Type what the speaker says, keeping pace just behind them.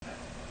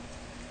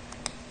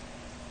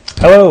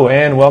Hello,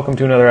 and welcome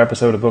to another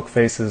episode of Book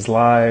Faces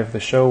Live, the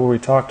show where we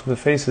talk to the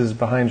faces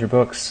behind your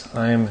books.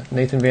 I'm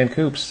Nathan Van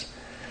Coops.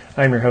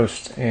 I'm your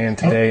host, and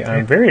today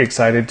I'm very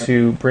excited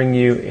to bring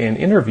you an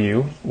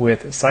interview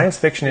with science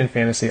fiction and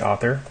fantasy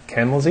author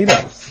Ken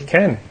Lazita.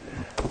 Ken,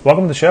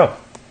 welcome to the show.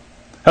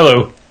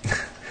 Hello.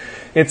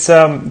 It's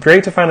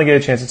great to finally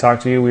get a chance to talk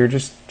to you. We were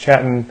just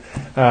chatting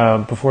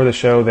before the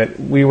show that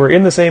we were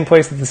in the same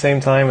place at the same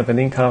time at the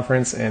NINC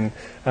conference and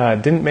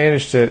didn't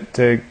manage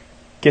to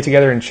get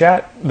together and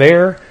chat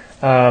there.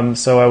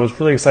 So I was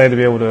really excited to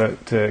be able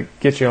to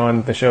get you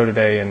on the show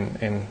today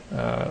and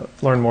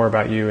learn more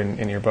about you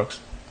and your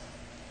books.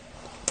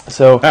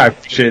 So I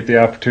appreciate the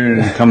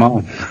opportunity to come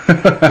on.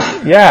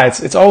 Yeah,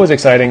 it's always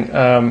exciting.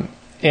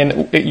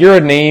 And you're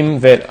a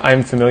name that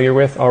I'm familiar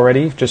with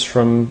already, just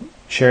from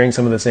sharing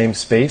some of the same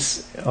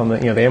space on the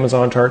the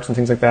Amazon charts and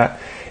things like that.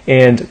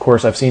 And of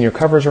course, I've seen your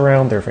covers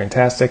around; they're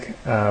fantastic.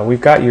 We've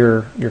got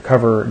your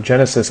cover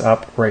Genesis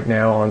up right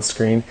now on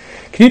screen.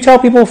 Can you tell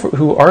people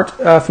who aren't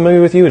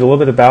familiar with you a little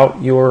bit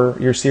about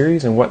your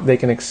series and what they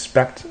can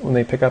expect when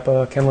they pick up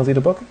a Ken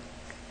Lazita book?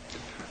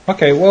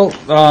 Okay, well,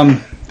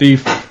 the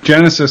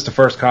Genesis, the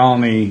First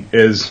Colony,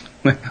 is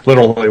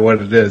literally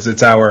what it is. It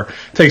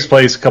takes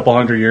place a couple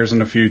hundred years in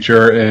the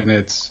future, and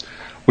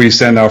we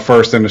send our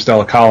first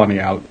interstellar colony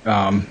out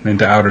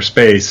into outer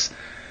space.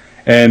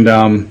 And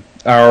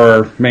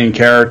our main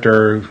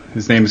character,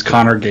 his name is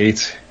Connor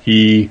Gates.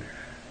 He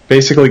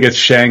basically gets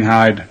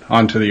shanghaied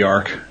onto the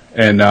Ark,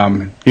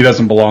 and he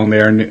doesn't belong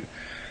there.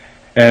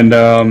 And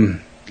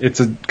it's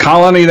a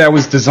colony that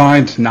was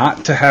designed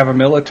not to have a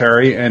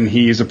military, and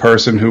he's a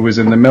person who was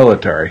in the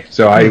military.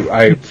 So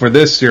I for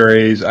this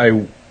series,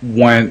 I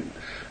went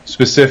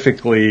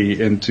specifically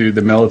into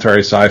the military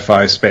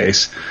sci-fi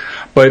space,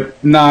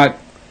 but not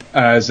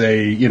as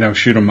a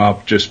shoot 'em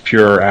up, just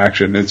pure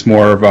action. It's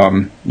more of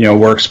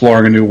we're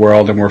exploring a new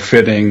world and we're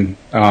fitting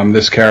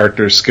this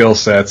character's skill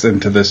sets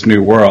into this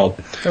new world.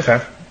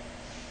 Okay.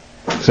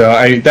 So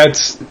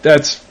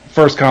that's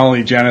First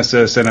Colony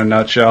Genesis in a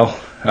nutshell.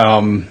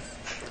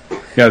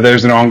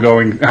 There's an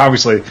ongoing.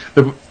 Obviously,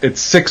 it's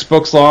 6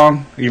 books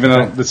long. Even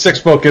though the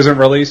 6th book isn't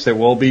released, it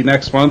will be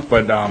next month,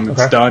 but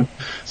it's done.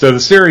 So the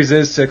series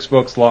is 6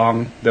 books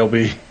long. There'll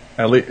be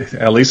at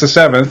least a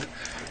 7th.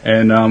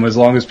 And as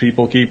long as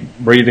people keep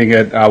reading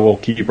it, I will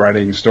keep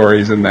writing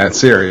stories in that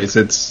series.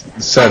 It's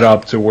set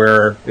up to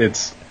where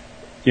it's,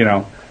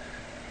 it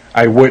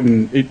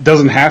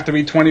doesn't have to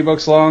be 20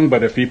 books long,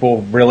 but if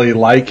people really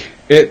like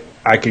it,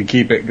 I can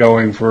keep it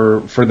going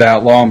for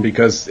that long,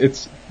 because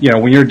it's,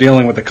 when you're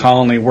dealing with the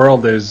colony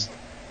world, there's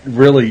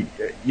really,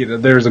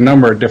 there's a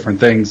number of different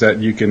things that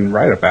you can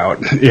write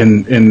about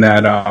in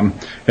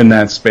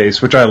that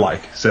space, which I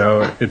like.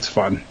 So it's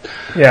fun.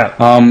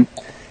 Yeah.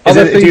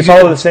 Do you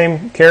follow the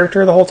same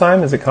character the whole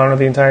time? Is it Connor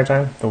the entire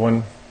time, the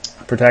one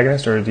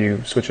protagonist, or do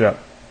you switch it up?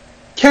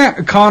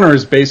 Connor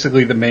is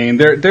basically the main.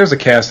 There's a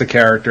cast of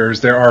characters.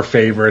 There are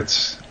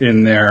favorites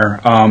in there.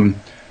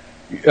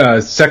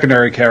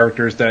 Secondary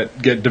characters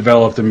that get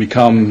developed and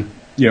become,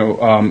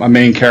 a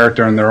main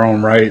character in their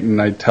own right,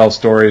 and I tell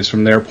stories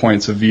from their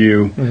points of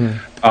view,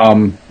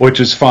 which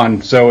is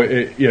fun. So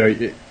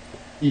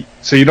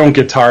so you don't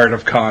get tired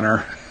of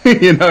Connor.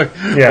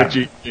 But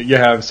you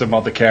have some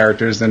other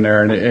characters in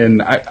there,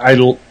 and I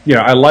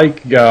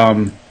like,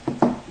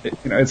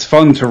 it's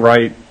fun to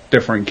write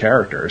different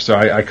characters, so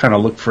I kind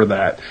of look for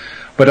that.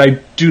 But I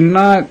do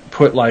not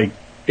put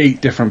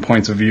 8 different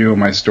points of view in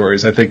my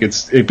stories. I think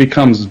it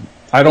becomes,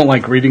 I don't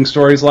like reading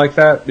stories like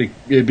that.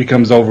 It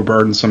becomes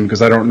overburdensome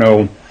because I don't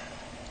know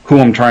who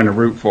I'm trying to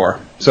root for.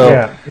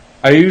 So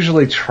I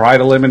usually try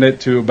to limit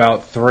it to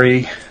about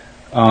 3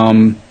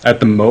 at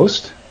the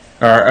most,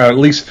 or at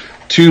least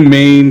 2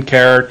 main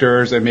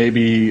characters, and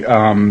maybe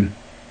a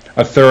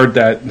third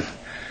that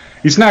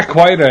he's not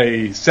quite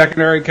a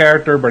secondary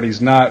character, but he's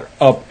not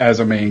up as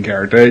a main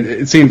character.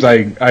 It seems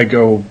I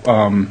go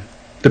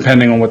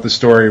depending on what the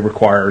story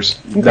requires.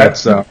 Okay.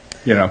 That's that's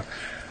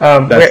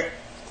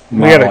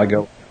we had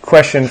a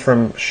question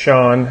from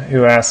Sean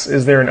who asks: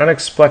 is there an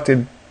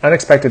unexpected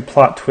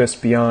plot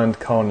twist beyond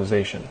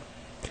colonization?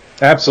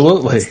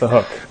 Absolutely, that's the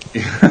hook.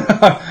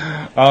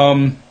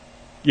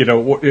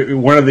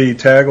 One of the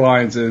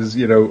taglines is,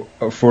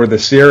 for the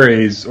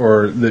series,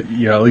 or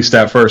at least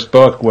that first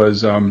book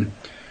was, when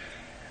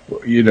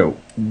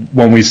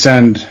we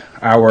send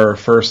our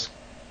first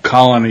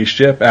colony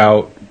ship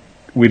out,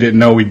 we didn't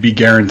know we'd be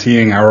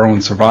guaranteeing our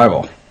own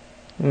survival.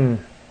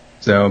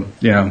 So,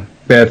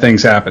 bad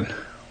things happen.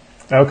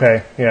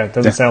 Okay. Yeah. It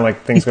doesn't sound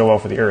like things go well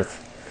for the Earth.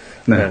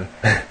 No.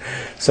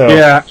 So.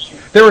 Yeah.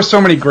 There were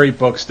so many great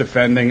books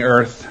defending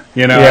Earth.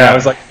 And I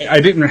was like,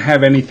 I didn't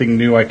have anything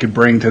new I could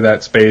bring to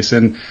that space.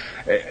 And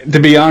to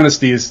be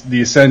honest,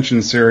 the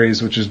Ascension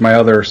series, which is my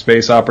other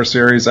space opera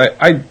series,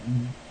 I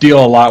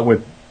deal a lot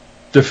with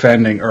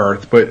defending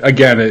Earth. But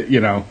again,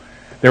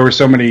 there were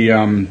so many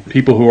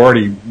people who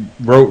already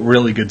wrote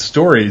really good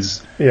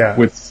stories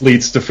with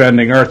fleets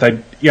defending Earth.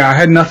 I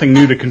had nothing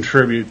new to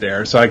contribute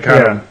there, so I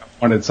kind of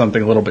wanted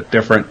something a little bit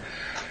different.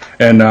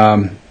 And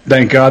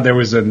thank God there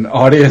was an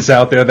audience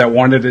out there that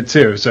wanted it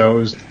too. So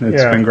it's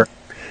been great.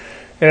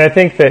 And I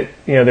think that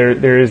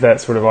there is that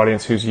sort of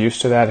audience who's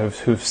used to that,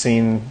 who've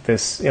seen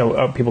this.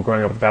 People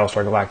growing up with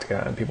Battlestar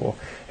Galactica, and people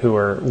who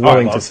are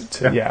willing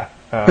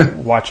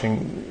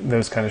watching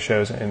those kind of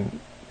shows. And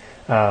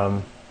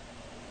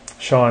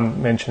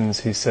Sean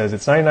mentions, he says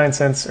it's 99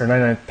 cents or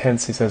 99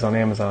 pence. He says on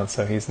Amazon,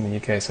 so he's in the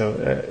UK. So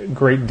a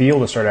great deal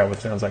to start out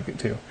with. Sounds like it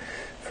too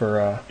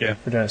for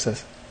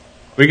Genesis.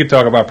 We could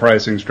talk about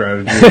pricing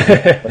strategy.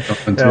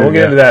 We'll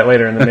get into that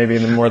later, and then maybe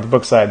in more of the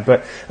book side.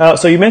 But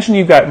so you mentioned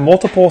you've got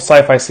multiple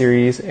sci-fi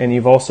series, and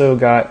you've also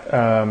got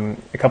a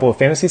couple of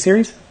fantasy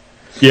series.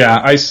 Yeah,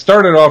 I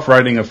started off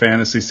writing a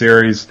fantasy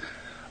series.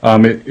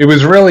 It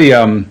was really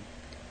a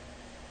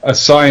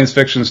science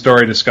fiction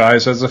story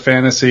disguised as a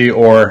fantasy,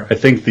 or I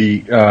think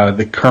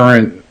the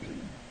current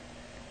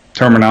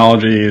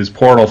terminology is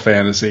portal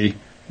fantasy.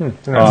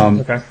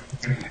 Okay.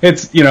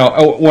 It's,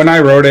 when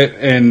I wrote it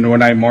and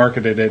when I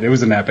marketed it, it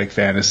was an epic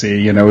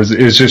fantasy. It was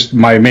just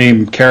my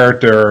main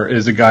character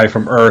is a guy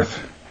from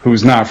Earth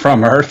who's not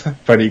from Earth,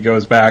 but he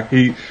goes back.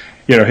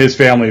 His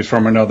family is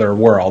from another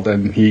world,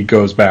 and he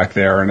goes back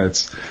there, and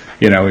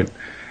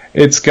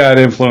it's got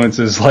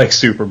influences like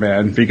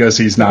Superman because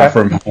he's not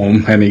from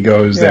home, and he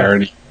goes there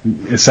and he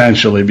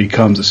essentially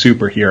becomes a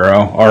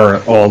superhero.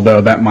 Or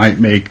although that might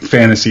make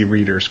fantasy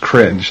readers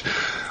cringe.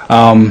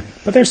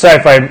 But there's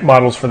sci-fi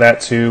models for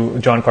that too.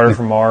 John Carter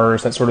from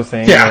Mars, that sort of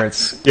thing. Yeah, where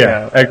it's,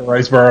 Edgar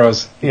Rice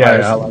Burroughs. Yeah,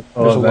 there's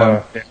a lot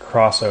of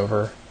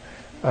crossover.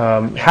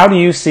 How do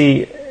you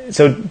see?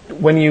 So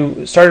when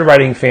you started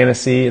writing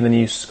fantasy and then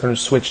you kind of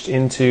switched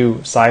into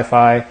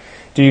sci-fi,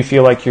 do you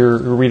feel like your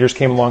readers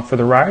came along for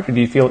the ride, or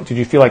did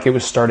you feel like it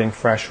was starting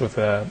fresh with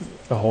a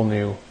whole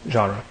new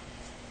genre?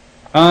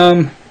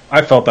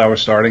 I felt I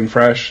was starting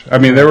fresh. I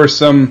mean, there were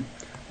some.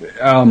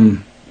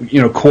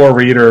 Core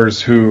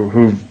readers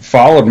who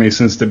followed me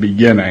since the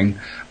beginning.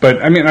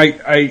 But I mean,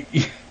 I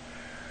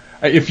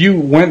if you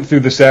went through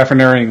the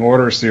Saffronarian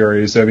Order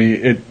series, I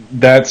mean,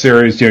 that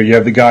series, you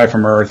have the guy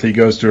from Earth, he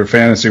goes to a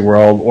fantasy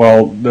world.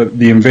 Well,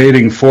 the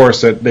invading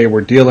force that they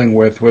were dealing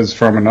with was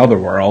from another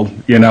world,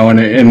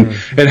 and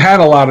it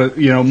had a lot of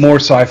more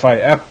sci-fi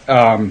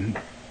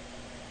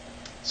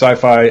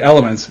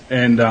elements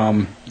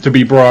and to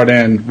be brought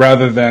in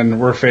rather than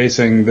we're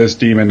facing this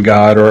demon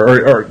god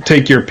or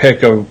take your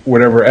pick of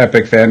whatever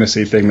epic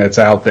fantasy thing that's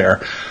out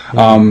there.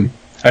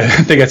 I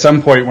think at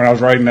some point when I was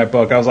writing that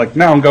book, I was like,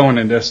 no, I'm going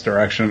in this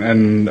direction,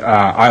 and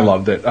I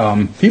loved it.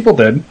 People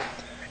did.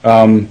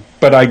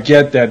 But I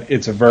get that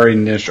it's a very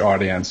niche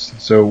audience.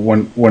 So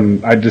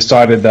when I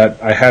decided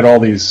that I had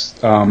all these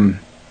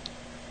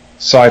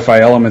sci-fi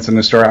elements in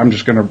the story, I'm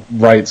just going to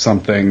write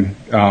something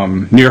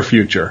near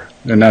future.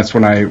 And that's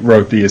when I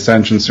wrote the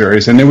Ascension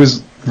series. And it was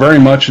very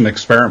much an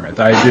experiment.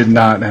 I did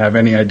not have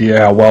any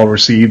idea how well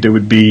received it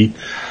would be.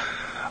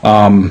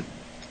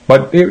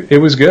 But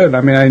it was good.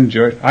 I mean, I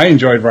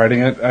enjoyed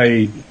writing it.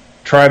 I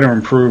try to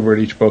improve with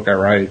each book I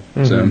write.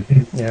 So.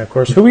 Yeah, of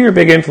course. Who were your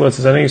big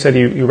influences? I know you said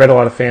you read a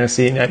lot of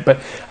fantasy, but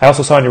I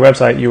also saw on your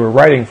website you were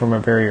writing from a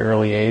very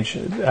early age.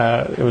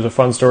 It was a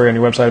fun story on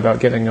your website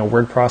about getting a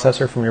word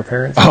processor from your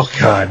parents. Oh,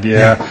 God,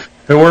 yeah.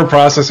 The word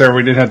processor,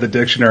 we didn't have the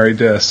dictionary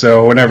disc,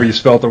 so whenever you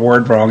spelled the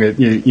word wrong,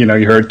 you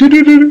heard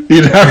doo-doo-doo,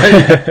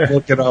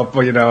 look it up,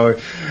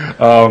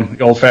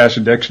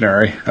 old-fashioned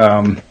dictionary.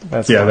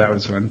 That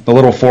was fun. The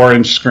little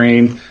 4-inch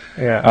screen.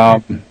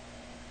 Yeah.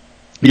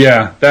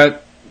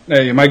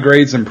 My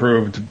grades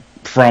improved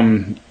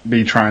from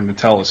me trying to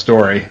tell a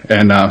story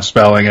and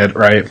spelling it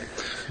right.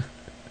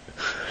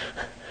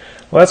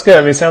 Well, that's good.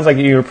 I mean, it sounds like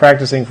you were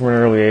practicing from an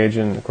early age,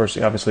 and of course,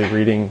 obviously,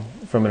 reading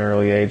from an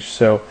early age.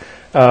 So,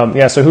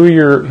 so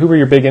who were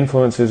your big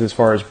influences as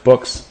far as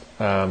books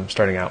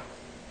starting out?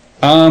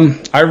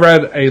 I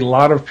read a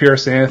lot of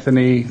Pierce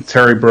Anthony,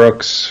 Terry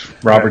Brooks,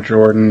 Robert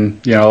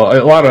Jordan. A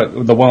lot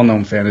of the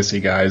well-known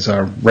fantasy guys,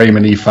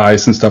 Raymond E.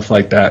 Feist and stuff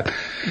like that.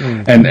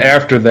 And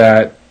after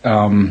that,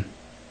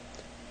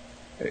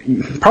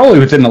 probably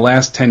within the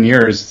last 10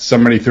 years,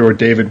 somebody threw a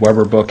David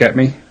Weber book at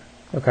me.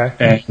 Okay.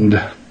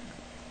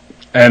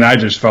 And I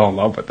just fell in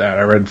love with that.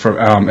 I read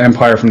from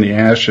Empire from the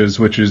Ashes,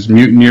 which is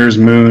Mutineer's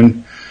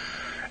Moon,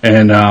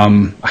 and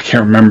I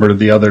can't remember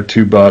the other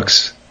two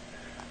books,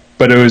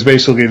 but it was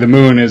basically the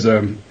moon is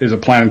a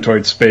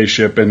planetoid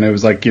spaceship, and it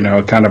was like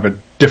kind of a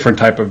different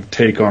type of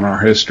take on our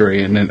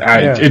history, and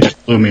it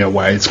just blew me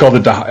away. It's called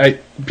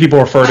people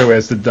refer to it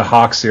as the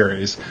DeHock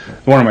series,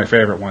 one of my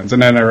favorite ones.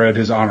 And then I read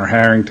his Honor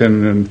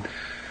Harrington, and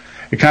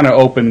it kind of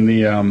opened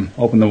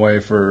the way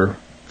for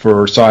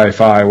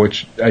sci-fi,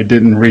 which I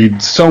didn't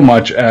read so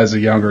much as a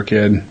younger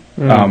kid.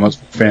 It was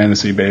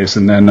fantasy based,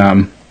 and then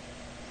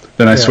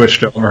I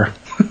switched over.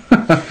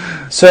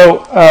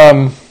 So,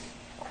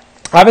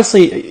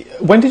 obviously,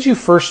 when did you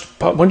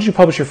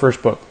publish your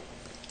first book?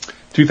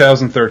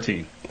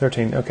 2013.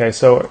 13. Okay,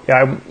 so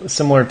a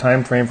similar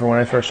time frame for when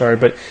I first started,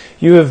 but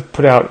you have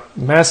put out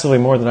massively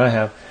more than I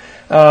have.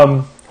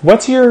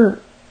 What's your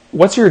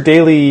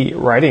daily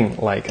writing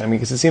like? I mean,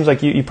 because it seems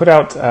like you put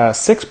out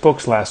 6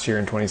 books last year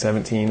in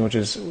 2017, which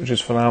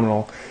is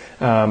phenomenal.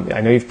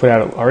 I know you've put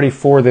out already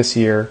 4 this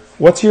year.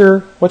 What's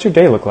your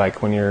day look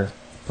like when you're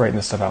writing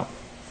this stuff out?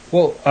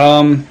 Well,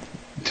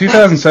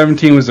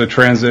 2017 was a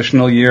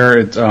transitional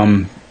year.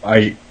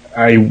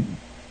 I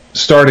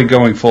started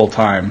going full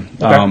time.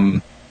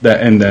 Okay.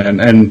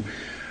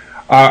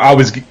 I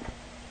was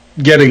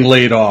getting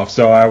laid off,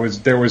 so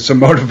there was some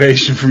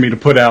motivation for me to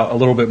put out a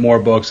little bit more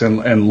books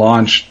and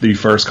launch the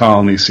First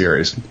Colony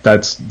series.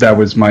 That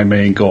was my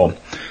main goal.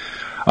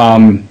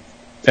 And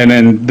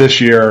then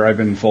this year I've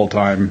been full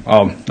time.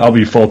 I'll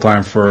be full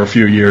time for a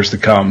few years to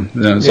come.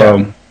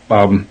 So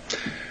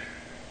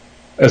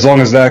as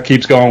long as that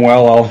keeps going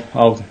well,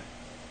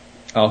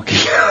 I'll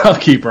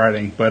keep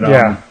writing. But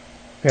no,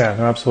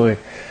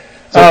 absolutely.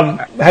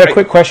 I had a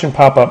quick question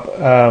pop up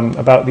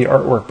about the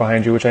artwork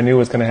behind you, which I knew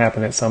was going to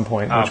happen at some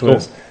point. Which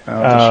was,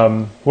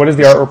 what is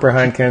the artwork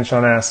behind Ken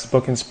Sean Asks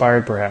book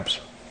inspired, perhaps?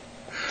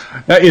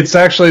 It's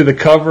actually the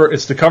cover.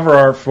 It's the cover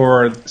art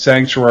for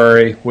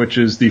Sanctuary, which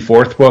is the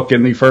 4th book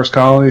in the First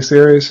Colony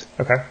series.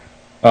 Okay.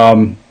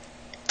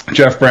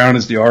 Jeff Brown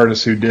is the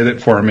artist who did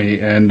it for me,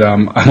 and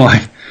I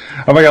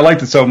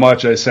liked it so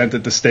much I sent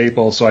it to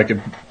Staples so I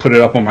could put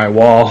it up on my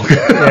wall.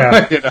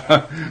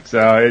 Yeah.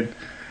 So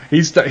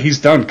he's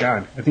done.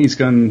 God, I think he's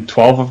done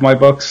 12 of my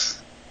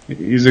books.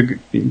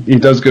 He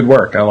does good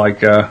work. I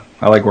like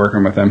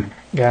working with him.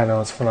 Yeah,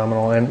 no, it's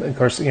phenomenal. And of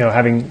course,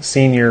 having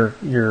seen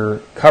your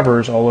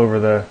covers all over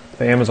the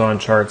Amazon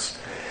charts,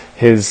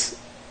 his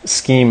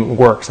scheme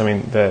works. I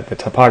mean, the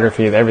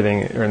typography,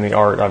 everything, and the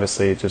art,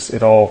 obviously,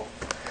 it all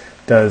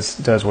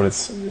does what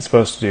it's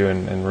supposed to do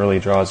and really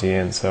draws you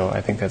in. So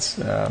I think that's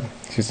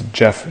he's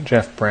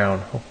Jeff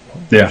Brown.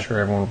 I'm sure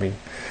everyone will be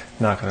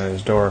knocking on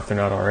his door if they're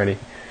not already.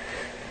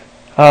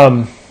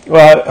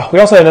 Well, we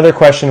also had another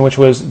question, which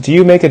was, do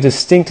you make a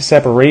distinct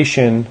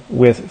separation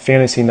with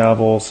fantasy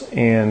novels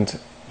and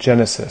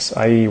Genesis,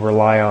 i.e.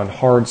 rely on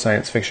hard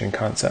science fiction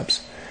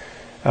concepts?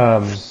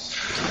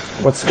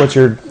 What's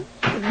your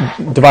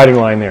dividing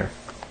line there?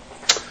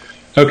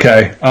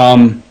 Okay.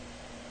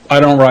 I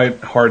don't write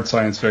hard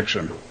science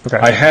fiction. Okay.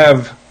 I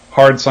have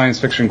hard science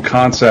fiction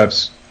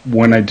concepts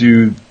when I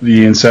do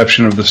the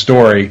inception of the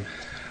story,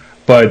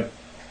 but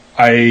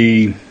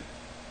I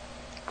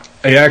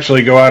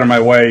actually go out of my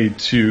way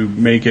to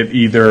make it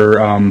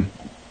either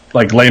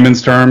like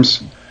layman's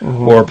terms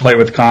or play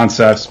with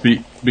concepts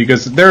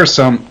because there are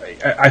some.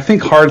 I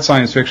think hard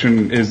science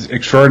fiction is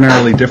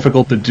extraordinarily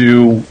difficult to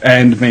do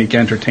and make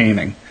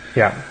entertaining.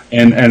 Yeah,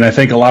 and I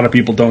think a lot of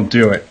people don't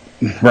do it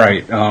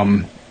right.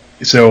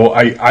 So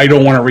I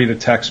don't want to read a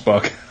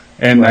textbook,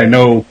 and I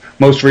know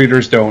most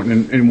readers don't.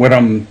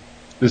 And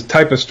this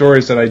type of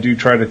stories that I do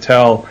try to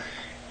tell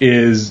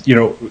is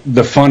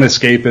the fun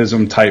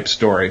escapism type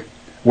story,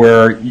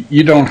 where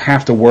you don't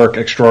have to work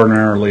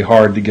extraordinarily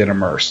hard to get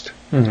immersed.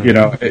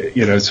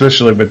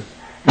 Especially, but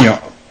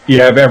you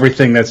have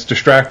everything that's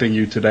distracting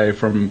you today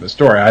from the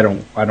story. I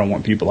don't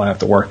want people to have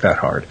to work that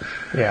hard.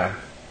 Yeah,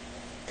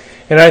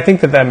 and I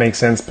think that makes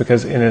sense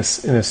because in a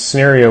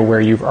scenario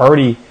where you've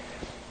already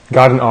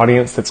got an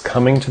audience that's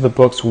coming to the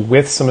books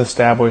with some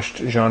established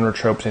genre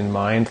tropes in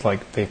mind,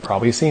 like they've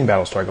probably seen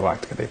Battlestar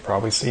Galactica, they've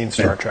probably seen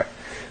Star Trek.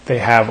 They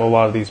have a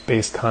lot of these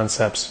base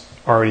concepts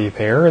already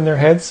there in their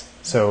heads.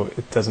 So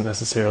you don't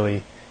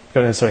necessarily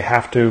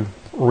have to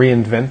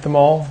reinvent them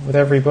all with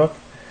every book.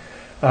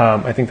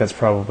 I think that's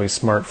probably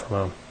smart from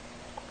a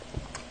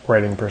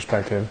writing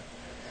perspective.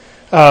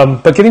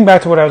 But getting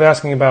back to what I was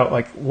asking about,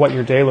 like what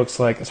your day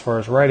looks like as far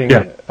as writing,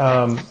 tell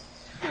us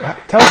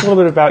a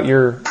little bit about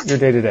your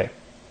day-to-day.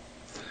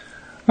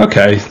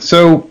 Okay,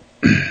 so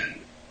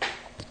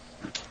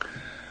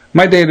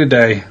my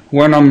day-to-day,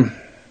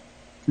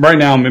 right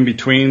now I'm in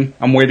between.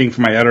 I'm waiting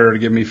for my editor to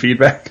give me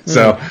feedback.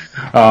 So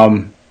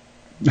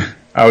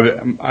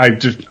I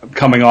just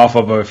coming off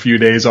of a few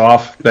days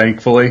off,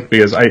 thankfully,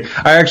 because I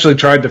actually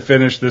tried to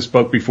finish this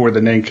book before the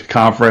NINC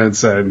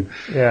conference, and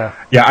I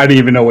didn't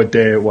even know what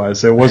day it was.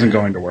 So it wasn't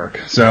going to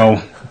work.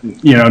 So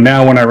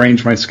now when I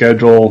arrange my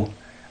schedule,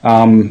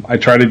 I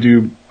try to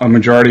do a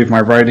majority of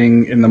my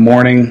writing in the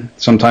morning,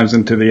 sometimes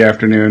into the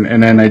afternoon,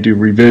 and then I do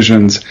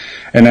revisions.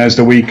 And as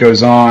the week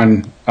goes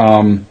on,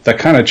 that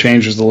kind of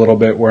changes a little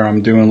bit, where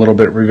I'm doing a little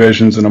bit of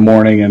revisions in the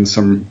morning and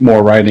some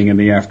more writing in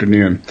the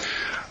afternoon.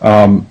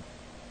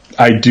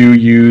 I do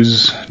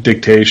use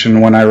dictation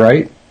when I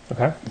write,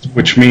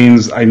 which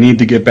means I need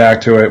to get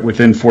back to it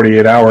within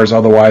 48 hours.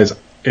 Otherwise,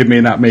 it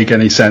may not make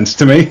any sense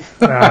to me.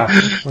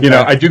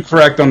 I do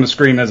correct on the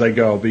screen as I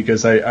go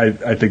because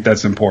I think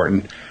that's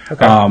important.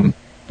 Okay.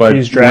 But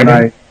use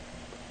Dragon?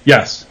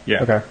 Yes.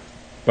 Yeah. Okay.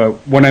 But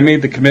when I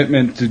made the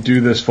commitment to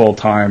do this full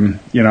time,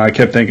 I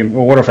kept thinking,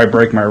 well, what if I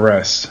break my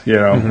wrist?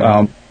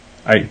 The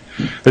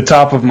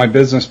top of my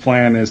business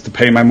plan is to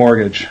pay my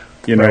mortgage.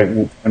 When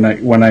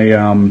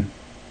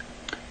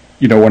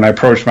I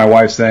approached my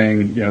wife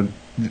saying,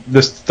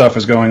 this stuff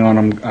is going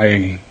on,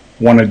 I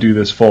want to do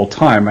this full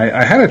time.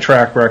 I had a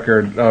track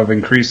record of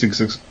increasing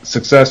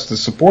success to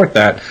support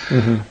that,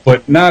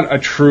 but not a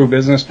true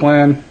business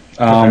plan,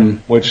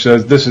 which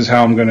says this is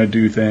how I'm going to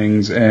do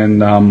things, and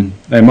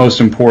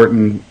most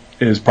important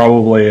is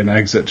probably an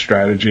exit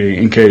strategy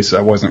in case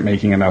I wasn't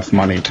making enough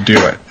money to do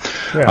it.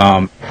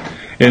 Yeah.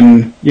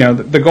 And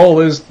the goal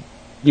is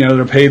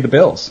to pay the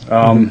bills.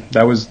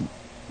 That was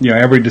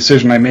every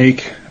decision I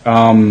make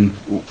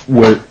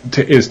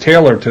is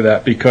tailored to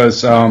that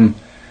because I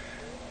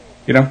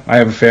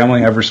have a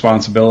family, I have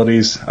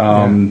responsibilities.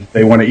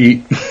 They want to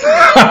eat.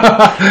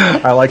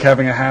 I like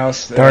having a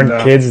house. Darn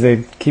kids,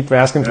 they keep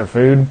asking for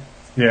food.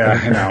 Yeah,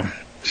 I know.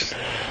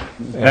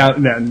 Now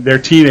they're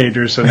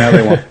teenagers, so now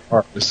they want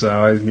cars.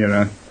 So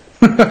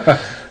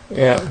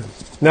Yeah.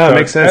 No, it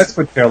makes sense.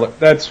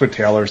 That's what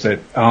tailors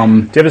it. Do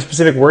you have a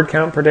specific word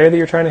count per day that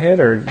you're trying to hit,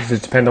 or does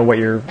it depend on what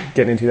you're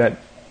getting into that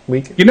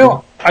week?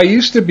 I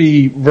used to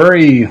be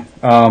very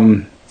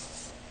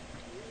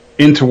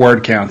into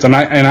word counts, and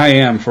I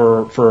am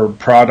for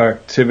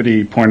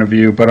productivity point of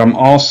view, but I'm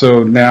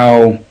also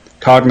now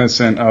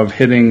cognizant of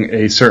hitting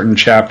a certain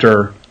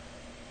chapter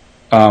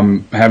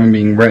having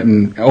been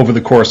written over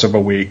the course of a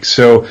week.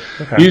 So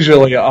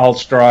usually I'll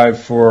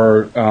strive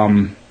for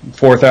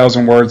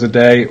 4,000 words a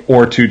day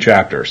or 2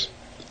 chapters.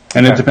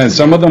 And it depends.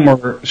 Some of them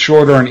are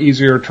shorter and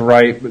easier to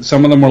write, but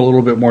some of them are a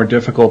little bit more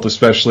difficult,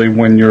 especially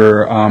when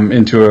you're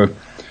into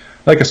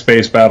a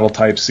space battle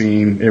type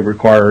scene. It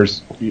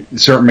requires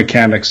certain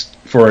mechanics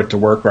for it to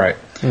work right.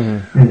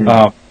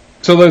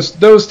 So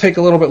those take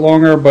a little bit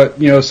longer,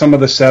 but some of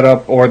the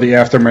setup or the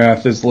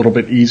aftermath is a little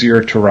bit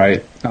easier to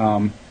write.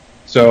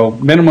 So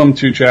minimum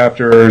 2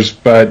 chapters,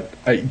 but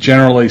I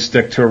generally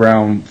stick to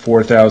around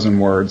 4,000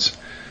 words.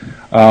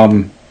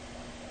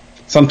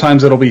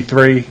 Sometimes it'll be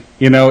 3.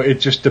 It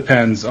just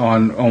depends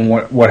on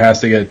what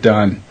has to get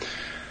done.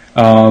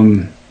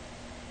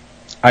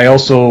 I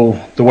also,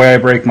 the way I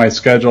break my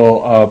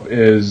schedule up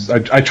is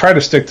I try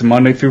to stick to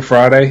Monday through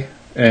Friday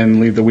and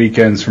leave the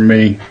weekends for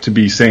me to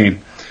be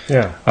sane.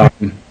 Yeah.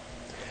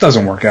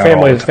 Doesn't work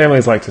out.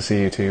 Families like to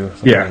see you too.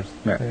 Yeah.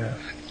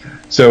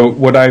 So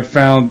what I've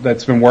found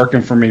that's been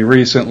working for me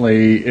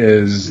recently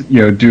is,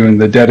 doing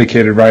the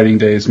dedicated writing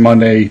days,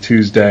 Monday,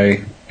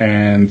 Tuesday,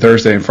 and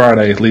Thursday and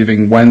Friday,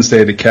 leaving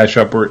Wednesday to catch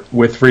up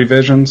with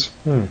revisions.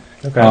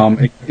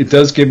 Okay. It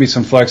does give me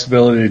some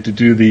flexibility to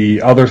do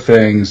the other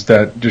things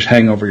that just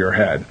hang over your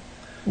head.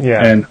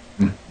 Yeah. And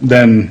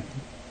then,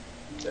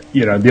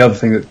 the other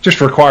thing that's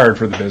just required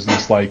for the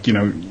business, like,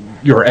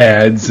 your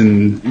ads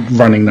and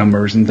running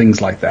numbers and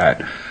things like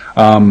that.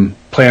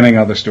 Planning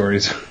other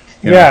stories.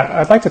 Yeah,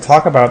 I'd like to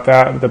talk about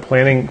that, the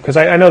planning, because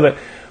I know that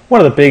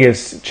one of the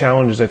biggest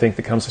challenges I think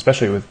that comes,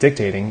 especially with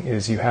dictating,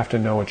 is you have to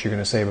know what you're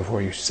going to say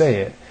before you say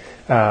it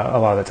a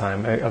lot of the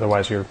time.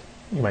 Otherwise, you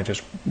might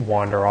just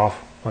wander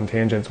off on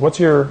tangents. What's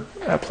your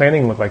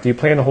planning look like? Do you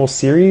plan a whole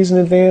series in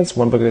advance,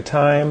 one book at a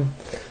time?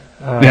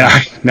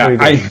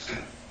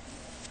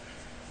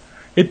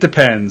 It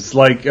depends.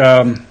 Like,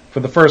 for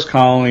the first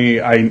colony,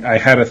 I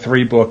had a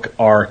 3-book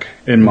arc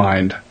in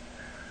mind.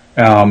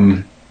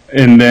 And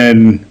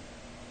then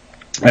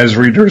as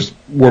readers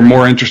were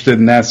more interested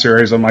in that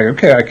series, I'm like,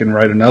 okay, I can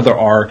write another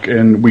arc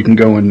and we can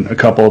go in a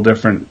couple of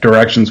different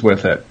directions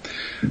with it.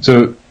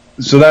 So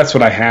that's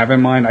what I have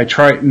in mind. I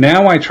try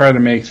to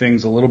make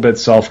things a little bit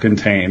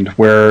self-contained,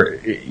 where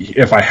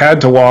if I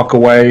had to walk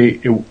away,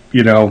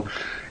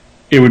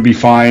 it would be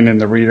fine and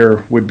the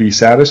reader would be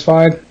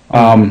satisfied.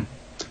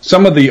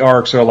 Some of the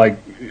arcs are like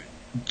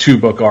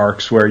 2-book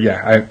arcs where,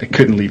 I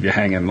couldn't leave you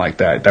hanging like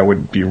that. That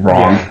would be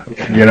wrong,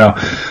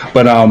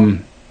 But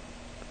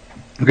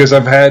because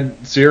I've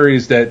had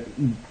series that,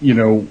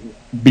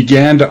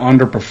 began to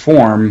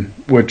underperform,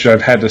 which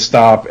I've had to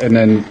stop and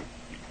then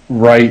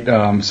write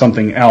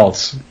something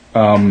else.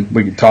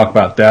 We could talk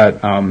about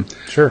that.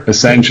 Sure.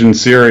 Ascension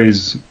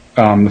series,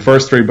 the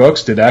first 3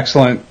 books did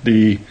excellent.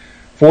 The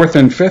 4th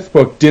and 5th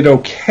book did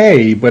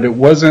okay, but it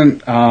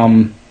wasn't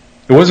going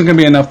to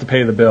be enough to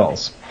pay the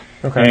bills.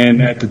 Okay.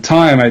 And at the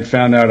time, I'd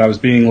found out I was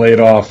being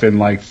laid off in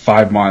like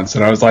 5 months,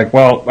 and I was like,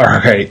 well, all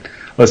right,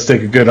 let's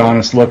take a good,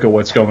 honest look at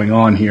what's going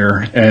on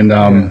here,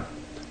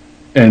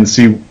 and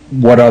see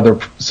what other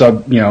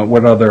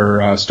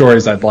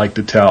stories I'd like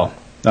to tell,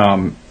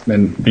 and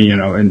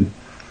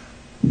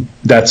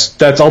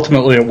that's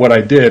ultimately what I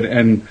did.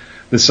 And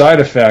the side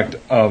effect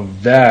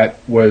of that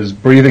was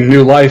breathing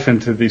new life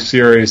into the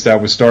series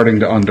that was starting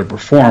to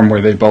underperform,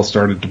 where they both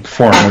started to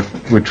perform,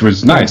 which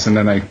was nice. And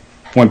then I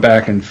went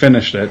back and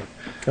finished it.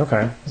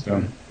 Okay.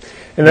 So,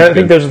 and I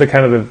think those are the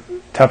kind of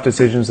the tough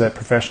decisions that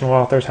professional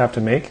authors have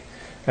to make,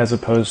 as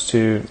opposed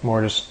to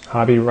more just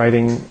hobby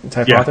writing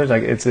type authors.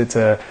 Like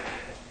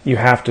you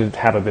have to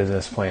have a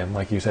business plan.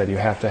 Like you said, you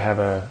have to have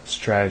a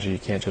strategy. You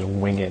can't just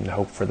wing it and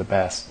hope for the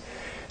best.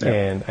 Yeah.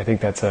 And I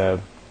think that's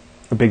a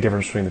big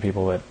difference between the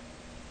people that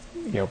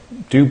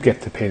do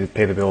get to pay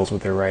the bills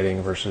with their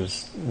writing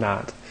versus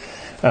not.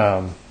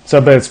 But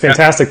it's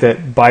fantastic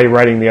that by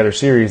writing the other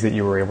series that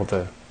you were able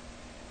to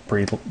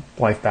breathe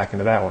life back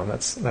into that one.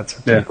 That's a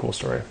pretty cool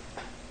story.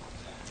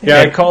 Yeah,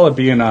 I call it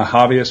being a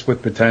hobbyist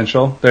with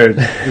potential. There's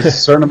a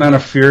certain amount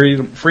of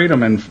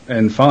freedom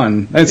and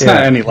fun. It's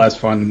not any less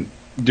fun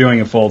doing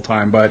it full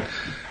time, but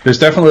there's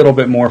definitely a little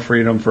bit more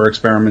freedom for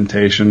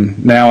experimentation.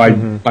 Now I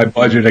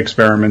budget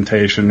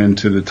experimentation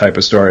into the type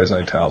of stories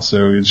I tell.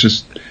 So it's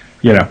just,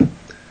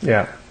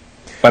 Yeah.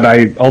 But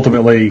I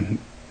ultimately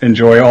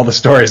enjoy all the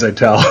stories I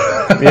tell.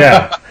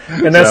 Yeah.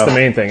 And that's the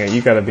main thing.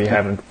 You got to be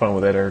having fun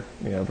with it, or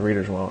the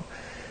readers won't.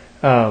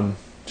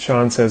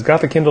 Sean says,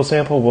 "Got the Kindle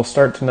sample. We'll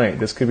start tonight.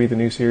 This could be the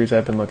new series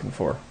I've been looking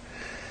for."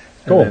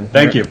 Cool.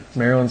 Thank you.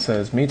 Marilyn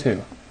says, "Me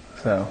too."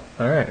 So,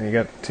 all right, you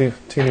got two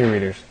new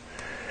readers.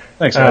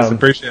 Thanks, guys.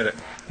 Appreciate it.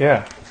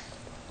 Yeah.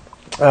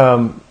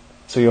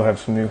 So you'll have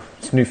some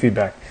new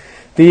feedback.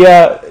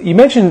 You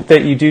mentioned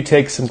that you do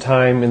take some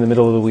time in the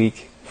middle of the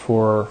week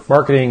for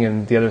marketing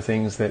and the other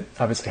things that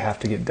obviously have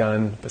to get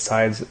done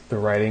besides the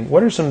writing.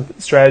 What are some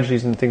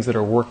strategies and things that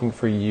are working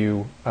for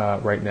you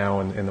right now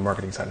in the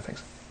marketing side of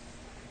things?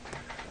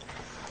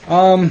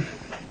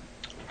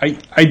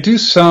 I do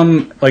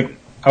some, like,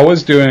 I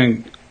was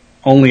doing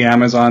only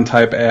Amazon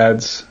type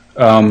ads.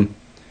 I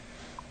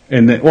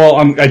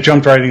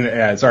jumped right into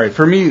ads. All right.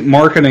 For me,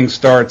 marketing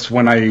starts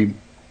when I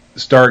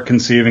start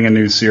conceiving a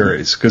new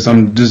series, because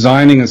I'm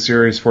designing a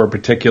series for a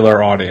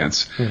particular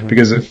audience. Mm-hmm.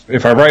 Because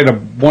if I write a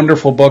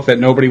wonderful book that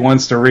nobody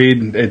wants to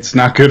read, it's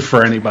not good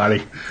for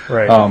anybody.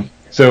 Right.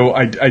 So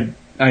I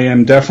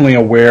am definitely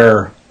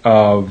aware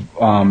of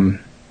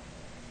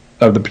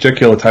the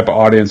particular type of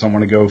audience I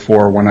want to go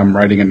for when I'm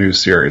writing a new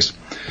series.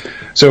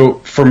 So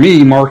for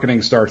me,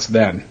 marketing starts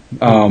then.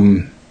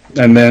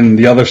 And then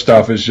the other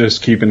stuff is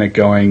just keeping it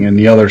going. And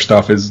the other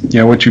stuff is,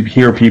 what you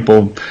hear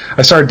people.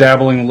 I started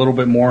dabbling a little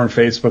bit more in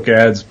Facebook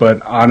ads,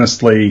 but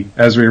honestly,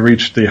 as we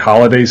reach the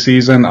holiday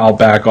season, I'll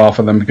back off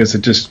of them because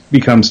it just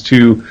becomes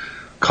too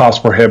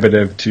cost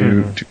prohibitive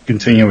to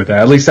continue with that.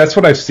 At least that's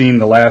what I've seen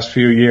the last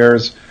few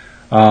years.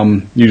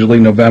 Usually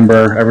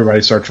November,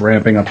 everybody starts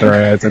ramping up their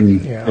ads,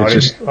 and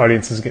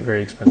audiences get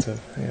very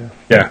expensive.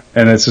 Yeah,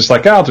 and it's just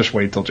like, I'll just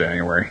wait till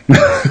January.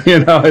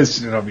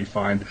 It'll be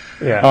fine.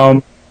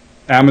 Yeah.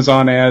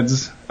 Amazon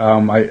ads,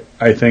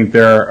 I think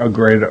they're a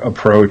great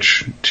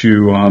approach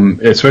to,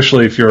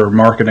 especially if you're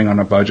marketing on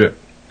a budget,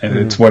 and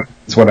it's what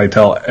I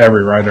tell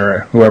every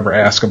writer, whoever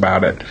asks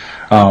about it,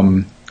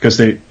 because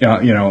they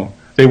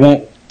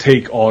won't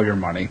take all your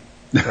money.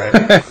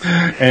 Right.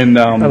 And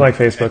I like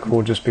Facebook.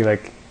 We'll just be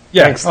like,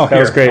 thanks, that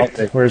was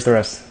great. Where's the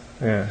rest?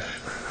 Yeah.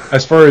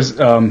 As far as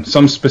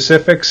some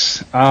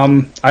specifics,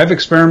 I've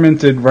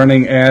experimented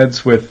running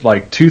ads with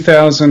like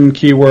 2,000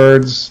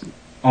 keywords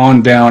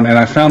on down, and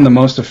I found the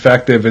most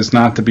effective is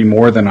not to be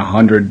more than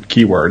 100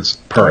 keywords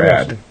per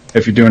ad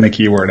if you're doing a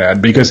keyword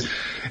ad, because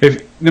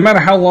no matter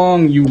how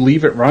long you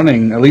leave it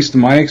running, at least in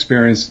my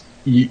experience,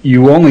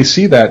 you only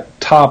see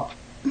that top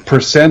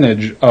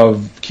percentage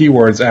of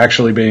keywords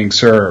actually being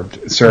served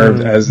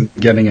as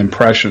getting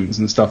impressions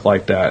and stuff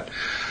like that.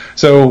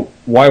 So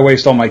why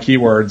waste all my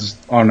keywords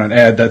on an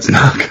ad that's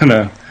not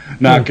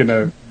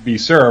gonna be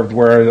served?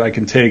 Whereas I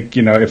can take,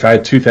 if I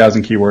had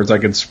 2,000 keywords, I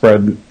could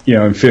spread,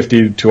 in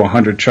 50 to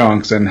 100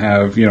 chunks and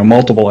have,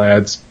 multiple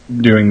ads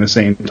doing the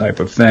same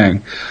type of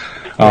thing.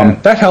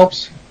 That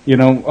helps.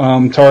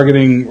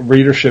 Targeting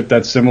readership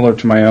that's similar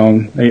to my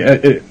own.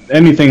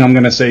 Anything I'm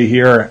going to say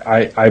here,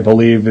 I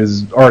believe,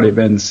 has already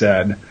been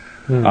said.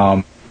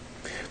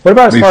 What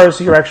about as far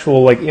as your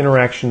actual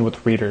interaction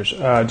with readers?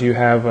 Do you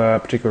have a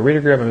particular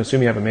reader group? I'm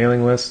assuming you have a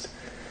mailing list.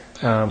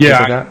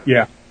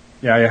 Yeah,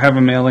 I have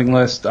a mailing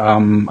list.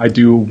 I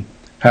do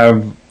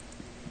have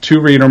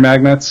 2 reader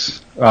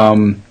magnets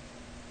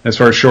as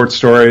far as short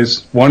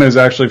stories. One is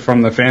actually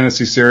from the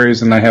fantasy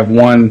series, and I have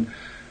one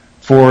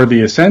for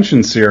the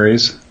Ascension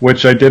series,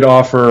 which I did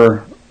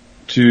offer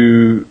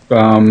to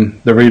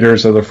the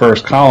readers of the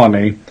First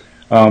Colony,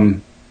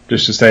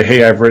 just to say,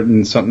 hey, I've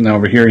written something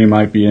over here, you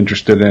might be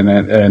interested in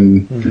it,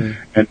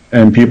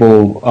 and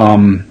people,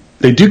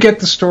 they do get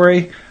the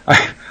story.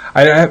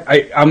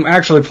 I'm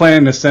actually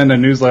planning to send a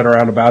newsletter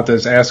out about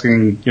this,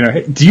 asking,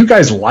 hey, do you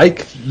guys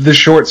like the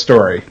short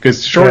story?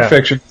 Because short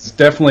fiction is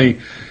definitely,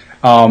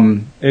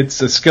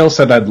 it's a skill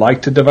set I'd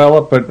like to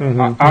develop, but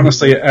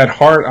honestly, at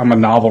heart, I'm a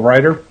novel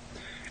writer,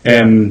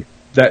 and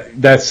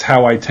that's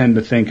how I tend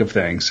to think of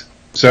things.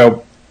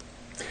 So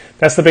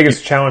that's the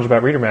biggest challenge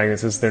about reader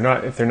magnets is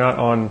if they're not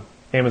on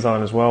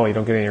Amazon as well, you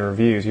don't get any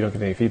reviews, you don't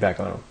get any feedback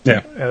on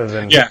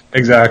them. Yeah,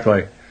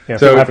 exactly. If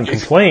they haven't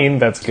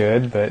complained, that's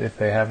good. But if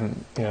they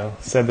haven't,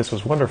 said this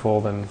was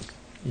wonderful, then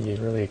you're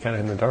really kind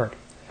of in the dark.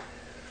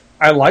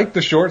 I like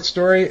the short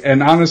story,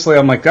 and honestly,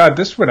 I'm like, God,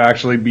 this would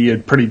actually be a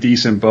pretty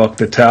decent book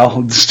to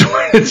tell,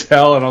 story to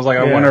tell. And I was like,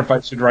 I wonder if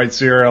I should write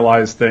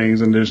serialized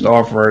things and just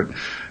offer it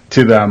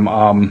to them,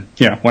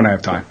 when I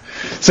have time.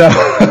 So,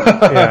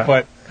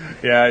 but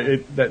I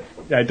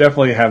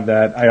definitely have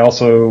that.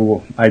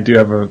 I do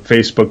have a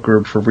Facebook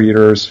group for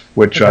readers,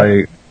 which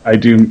I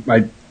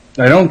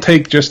don't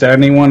take just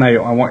anyone.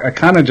 I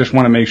kind of just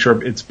want to make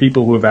sure it's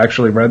people who have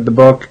actually read the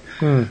book.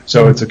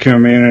 So it's a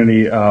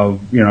community of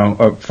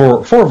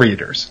for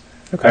readers.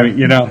 Okay. I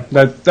mean,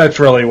 that's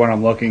really what who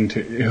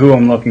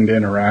I'm looking to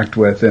interact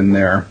with in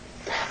there.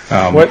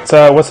 What's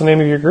the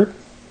name of your group?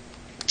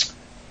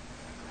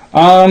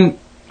 Are you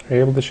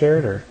able to share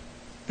it, or?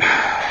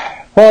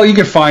 Well, you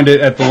can find it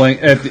at the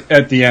link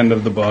at the end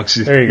of the books.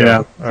 There you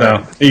go. So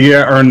right. You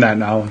gotta earn that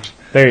knowledge.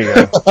 There you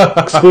go.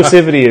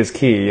 Exclusivity is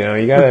key.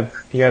 You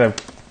gotta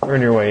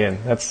earn your way in.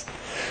 That's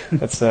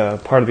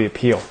part of the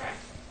appeal.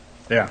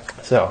 Yeah.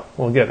 So,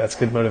 well, good. That's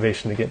good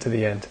motivation to get to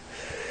the end.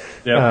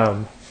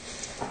 Yeah.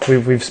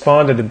 We've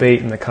spawned a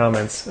debate in the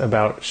comments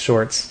about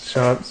shorts.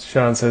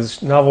 Sean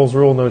says novels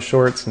rule no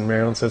shorts, and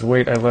Marilyn says,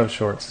 wait, I love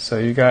shorts. So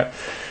you got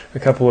a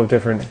couple of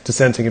different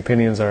dissenting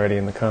opinions already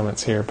in the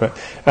comments here. But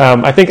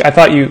I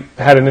thought you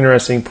had an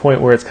interesting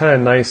point where it's kind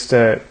of nice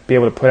to be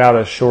able to put out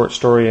a short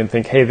story and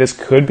think, hey, this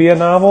could be a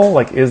novel.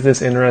 Like, is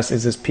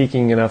this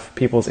piquing enough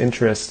people's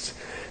interests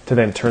to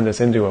then turn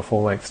this into a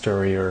full-length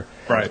story? Or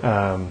right.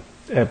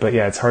 But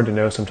yeah, it's hard to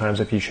know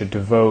sometimes if you should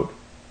devote.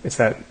 It's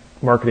that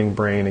marketing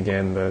brain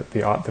again, the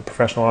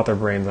professional author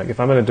brain. Like, if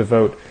I'm going to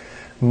devote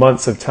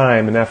months of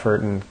time and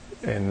effort and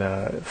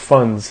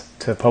funds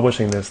to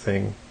publishing this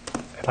thing,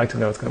 I'd like to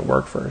know it's going to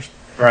work first.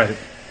 Right.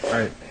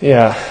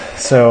 Yeah.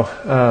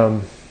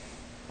 So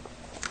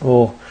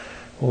we'll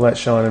let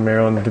Sean and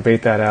Marilyn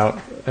debate that out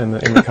in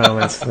the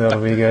comments.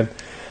 That'll be good.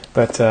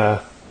 But I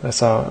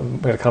saw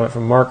we had a comment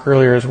from Mark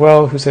earlier as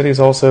well, who said he's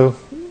also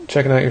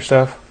checking out your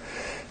stuff.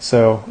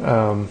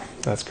 So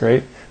that's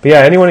great. But yeah,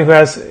 anyone who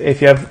has,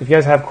 if you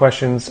guys have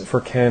questions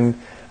for Ken,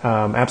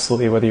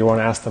 absolutely, whether you want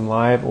to ask them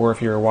live or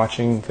if you're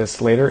watching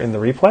this later in the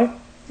replay,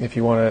 if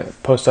you want to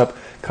post up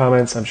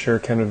comments, I'm sure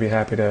Ken would be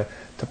happy to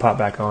pop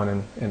back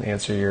on and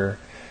answer your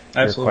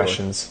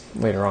questions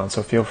later on.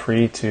 So feel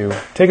free to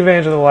take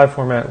advantage of the live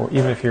format, or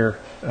even if you're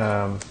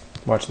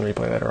watching the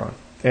replay later on.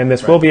 And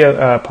this will be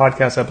a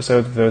podcast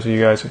episode for those of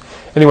you guys.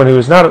 Anyone who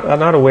is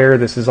not aware,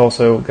 this is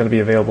also going to be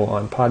available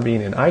on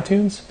Podbean and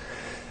iTunes.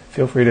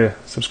 Feel free to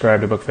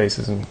subscribe to Book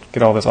Faces and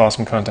get all this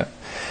awesome content.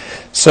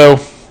 So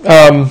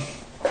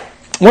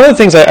one of the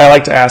things I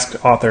like to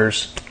ask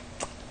authors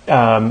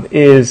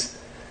is,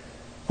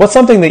 what's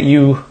something that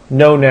you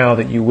know now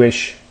that you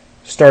wish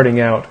starting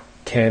out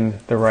Ken,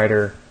 the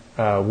writer,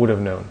 would have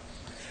known?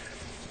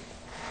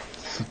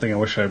 Something I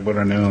wish I would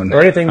have known.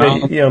 Or anything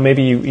that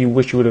maybe you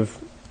wish you would have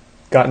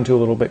gotten to a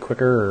little bit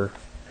quicker,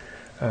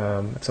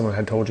 or if someone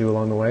had told you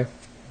along the way?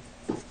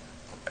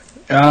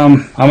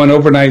 I'm an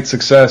overnight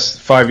success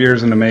 5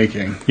 years in the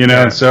making,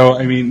 Yeah. So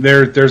I mean,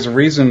 there's a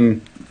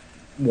reason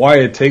why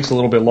it takes a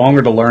little bit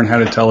longer to learn how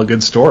to tell a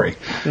good story.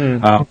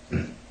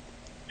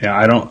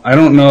 I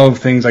don't know of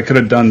things I could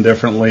have done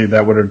differently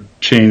that would have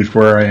changed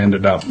where I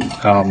ended up.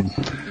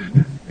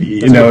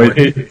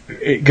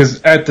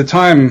 Because at the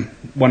time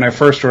when I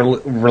first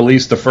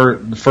released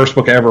the first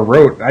book I ever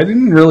wrote, I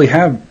didn't really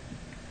have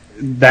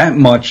that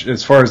much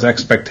as far as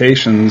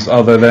expectations,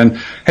 other than,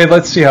 hey,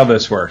 let's see how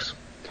this works.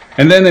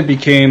 And then it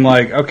became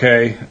like,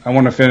 okay, I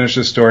want to finish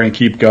this story and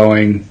keep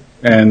going,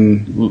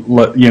 and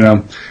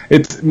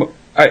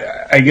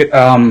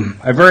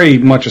I very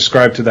much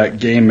ascribe to that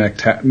game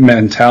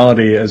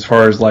mentality as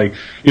far as, like,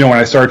 when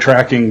I started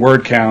tracking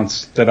word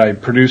counts that I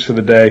produced for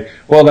the day,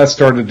 well, that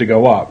started to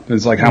go up.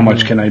 It's like, how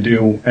much can I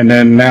do? And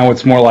then now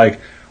it's more like,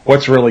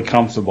 what's really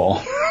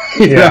comfortable?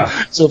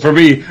 So for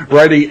me,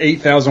 writing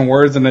 8,000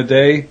 words in a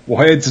day,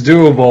 well, it's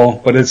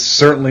doable, but it's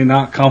certainly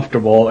not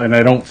comfortable, and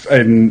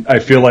I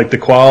feel like the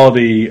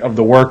quality of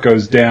the work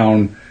goes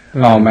down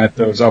at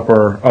those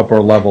upper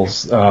levels.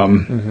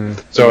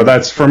 So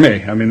that's for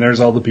me. I mean,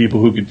 there's all the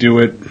people who could do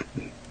it,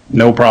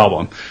 no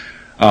problem.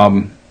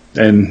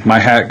 And my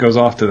hat goes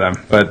off to them,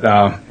 but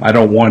I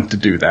don't want to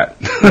do that.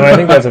 No, I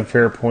think that's a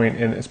fair point,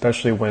 and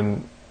especially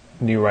when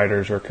new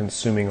writers are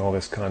consuming all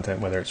this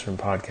content, whether it's from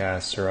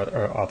podcasts or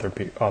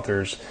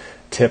authors'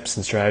 tips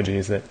and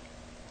strategies, that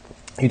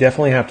you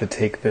definitely have to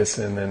take this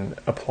and then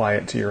apply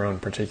it to your own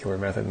particular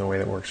method in the way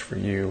that works for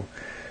you,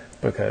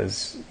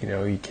 because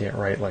you can't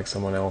write like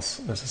someone else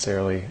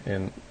necessarily.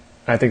 And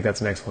I think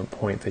that's an excellent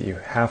point, that you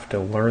have to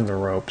learn the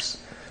ropes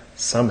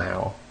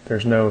somehow.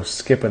 There's no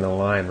skipping the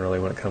line really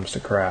when it comes to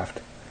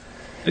craft.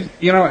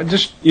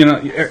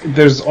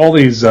 There's all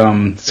these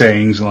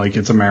sayings like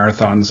it's a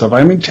marathon and stuff.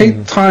 I mean,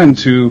 take time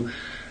to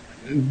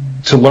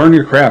learn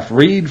your craft.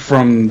 Read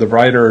from the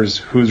writers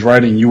whose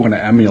writing you want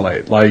to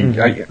emulate. Like,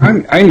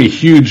 I'm a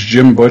huge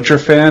Jim Butcher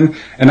fan,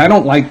 and I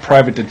don't like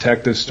private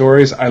detective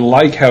stories. I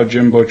like how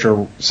Jim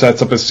Butcher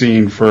sets up a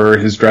scene for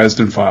his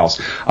Dresden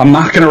Files. I'm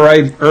not going to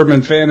write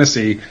urban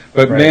fantasy,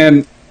 but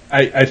man,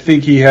 I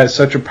think he has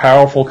such a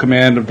powerful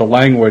command of the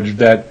language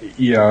that,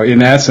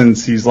 in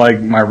essence, he's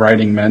like my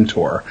writing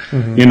mentor.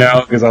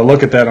 Because I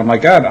look at that, I'm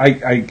like, God,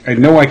 I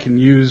know I can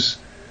use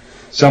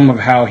some of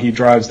how he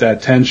drives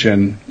that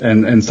tension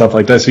and stuff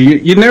like that. So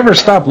you never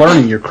stop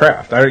learning your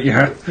craft.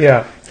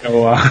 Yeah.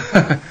 So,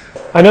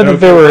 I know that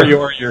there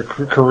were your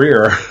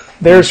career.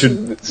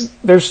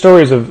 There's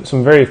stories of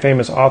some very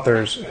famous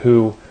authors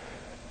who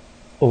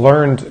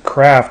learned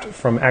craft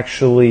from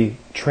actually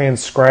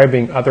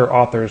transcribing other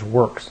authors'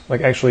 works,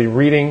 like actually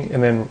reading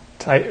and then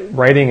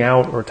writing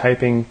out or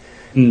typing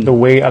the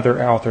way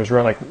other authors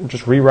wrote, like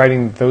just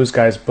rewriting those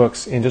guys'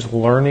 books and just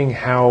learning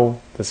how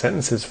the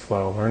sentences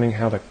flow, learning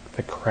how the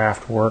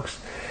craft works.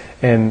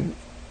 And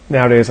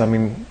nowadays, I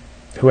mean,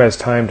 who has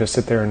time to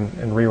sit there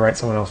and rewrite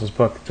someone else's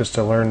book just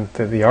to learn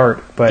the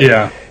art. But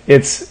Yeah.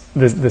 it's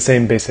the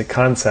same basic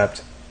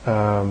concept,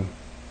 and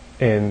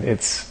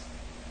it's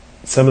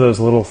some of those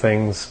little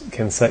things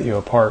can set you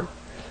apart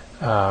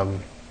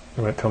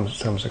when it comes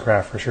to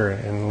craft for sure,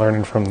 and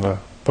learning from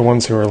the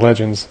ones who are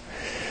legends.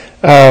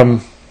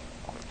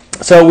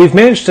 So we've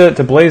managed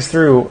to blaze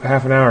through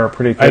half an hour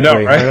pretty quickly. I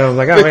know, right? I was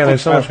like, oh man,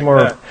 there's so much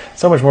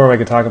more I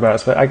could talk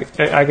about. So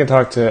I could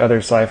talk to other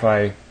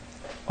sci-fi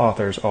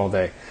authors all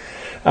day.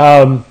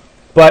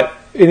 But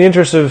in the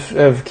interest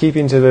of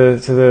keeping to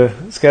the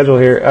schedule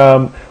here,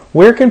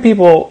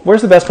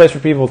 where's the best place for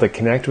people to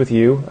connect with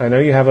you? I know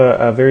you have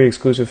a very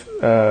exclusive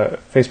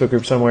Facebook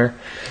group somewhere,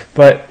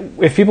 but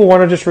if people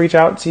want to just reach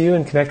out to you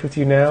and connect with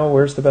you now,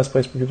 where's the best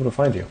place for people to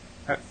find you?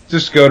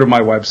 Just go to my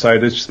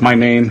website. It's just my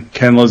name,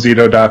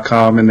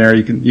 kenlozito.com, and there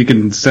you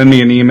can send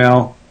me an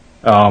email.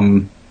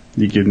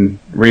 You can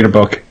read a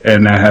book,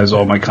 and that has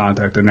all my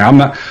contact in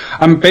there.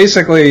 I'm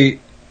basically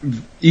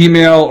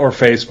email or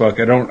Facebook.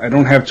 I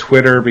don't have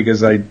Twitter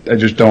because I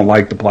just don't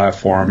like the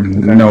platform.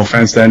 Okay. No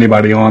offense to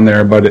anybody on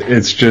there, but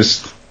it's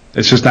just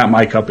not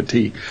my cup of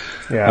tea.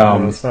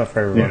 Yeah, it's not for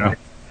everyone.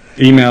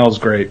 Email is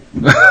great.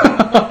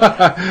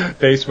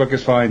 Facebook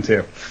is fine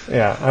too.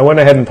 Yeah, I went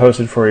ahead and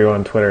posted for you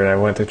on Twitter, and I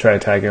went to try to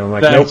tag him. I'm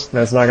like, nope,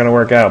 that's not going to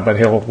work out. But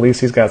at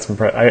least he's got some.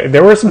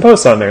 There were some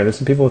posts on there. There's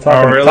some people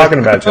talking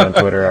about you on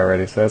Twitter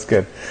already, so that's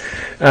good.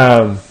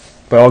 But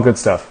all good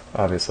stuff,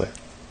 obviously.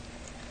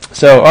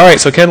 So, all right,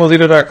 so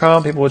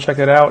kenlozito.com, people will check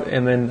that out.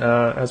 And then,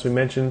 as we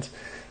mentioned,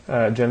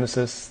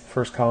 Genesis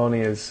First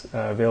Colony is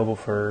available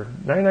for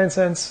 99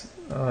 cents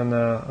on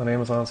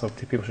Amazon, so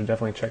people should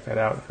definitely check that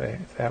out if they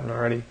haven't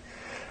already.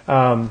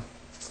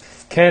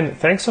 Ken,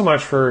 thanks so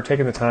much for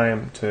taking the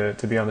time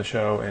to be on the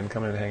show and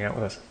coming and hang out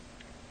with us.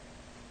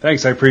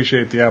 Thanks, I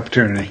appreciate the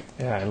opportunity.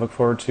 Yeah, I look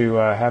forward to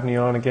having you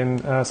on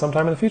again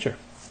sometime in the future.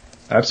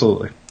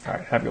 Absolutely. All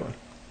right, have a good one.